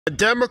The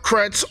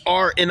Democrats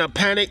are in a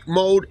panic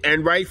mode,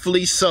 and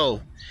rightfully so.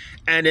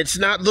 And it's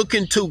not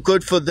looking too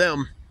good for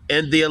them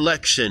in the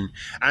election.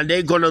 And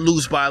they're going to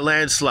lose by a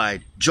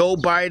landslide. Joe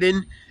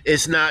Biden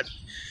is not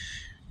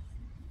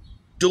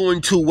doing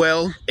too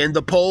well in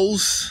the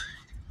polls.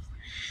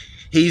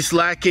 He's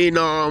lacking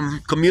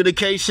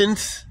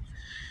communications.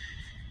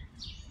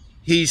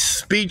 He's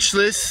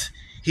speechless.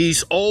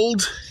 He's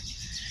old.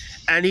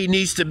 And he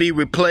needs to be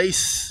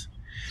replaced.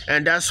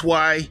 And that's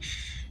why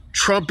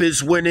Trump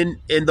is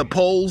winning in the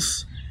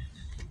polls.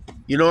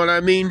 You know what I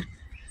mean?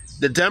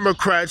 The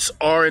Democrats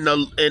are in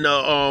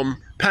a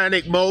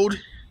panic mode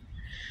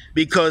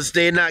because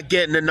they're not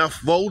getting enough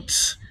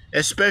votes,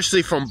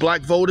 especially from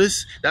black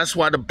voters. That's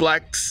why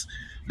black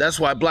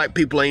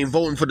people ain't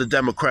voting for the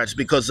Democrats,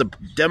 because the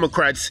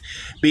Democrats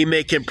be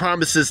making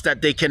promises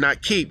that they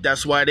cannot keep.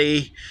 That's why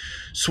they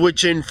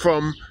switching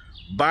from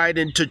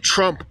Biden to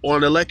Trump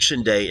on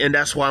election day, and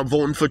that's why I'm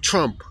voting for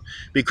Trump,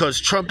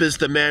 because Trump is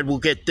the man who will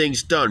get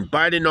things done.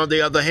 Biden, on the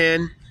other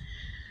hand,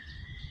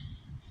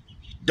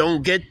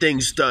 don't get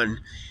things done.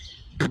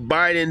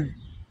 Biden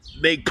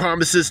make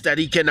promises that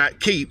he cannot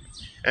keep,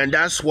 and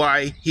that's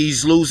why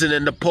he's losing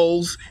in the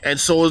polls, and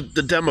so is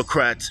the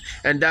Democrats.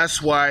 And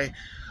that's why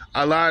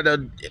a lot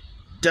of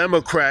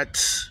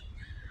Democrats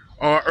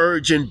are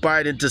urging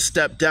Biden to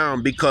step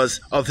down because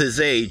of his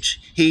age.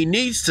 He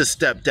needs to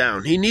step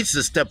down. He needs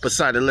to step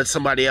aside and let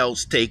somebody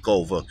else take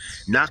over,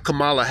 not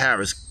Kamala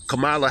Harris.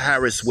 Kamala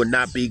Harris would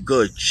not be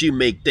good. She'll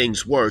make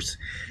things worse.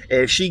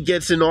 If she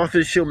gets in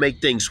office, she'll make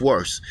things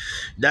worse.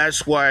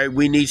 That's why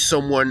we need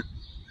someone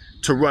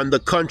to run the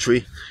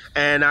country.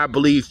 And I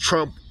believe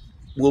Trump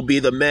will be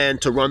the man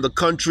to run the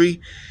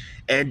country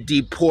and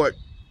deport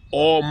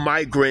all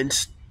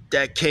migrants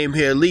that came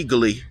here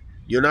legally.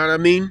 You know what I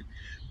mean?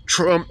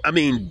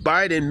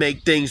 Biden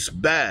make things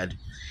bad.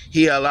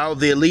 He allowed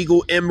the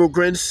illegal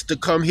immigrants to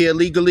come here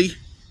legally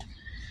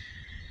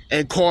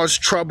and cause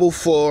trouble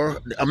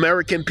for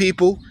American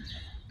people.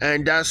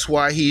 And that's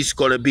why he's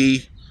going to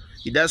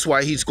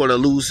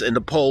lose in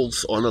the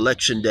polls on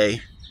election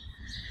day.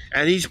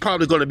 And he's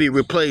probably going to be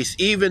replaced.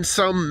 Even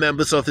some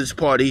members of his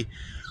party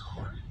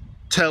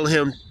tell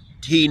him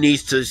he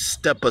needs to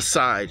step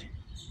aside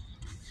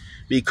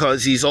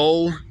because he's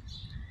old.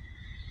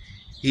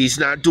 He's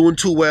not doing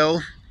too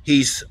well.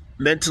 He's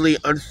mentally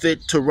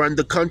unfit to run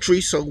the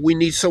country. So we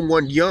need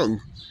someone young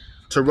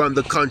to run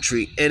the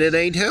country. And it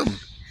ain't him.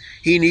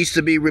 He needs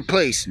to be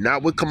replaced.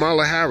 Not with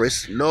Kamala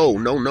Harris. No.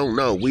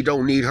 We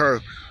don't need her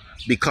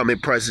becoming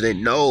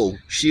president. No,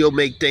 she'll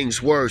make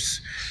things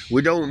worse.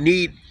 We don't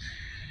need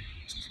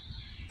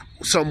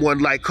someone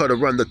like her to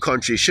run the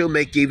country. She'll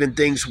make even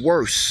things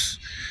worse.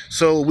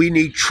 So we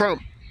need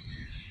Trump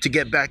to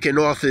get back in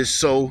office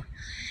so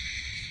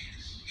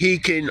he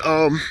can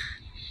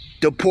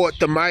deport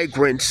the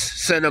migrants,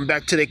 send them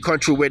back to their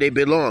country where they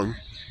belong.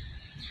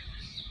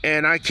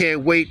 And I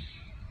can't wait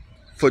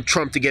for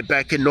Trump to get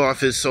back in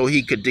office so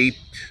he could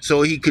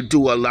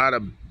do a lot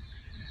of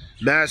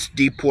mass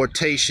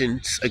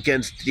deportations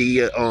against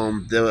the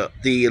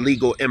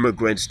illegal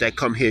immigrants that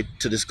come here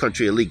to this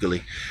country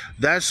illegally.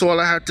 That's all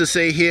I have to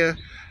say here.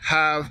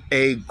 Have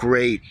a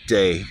great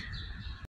day.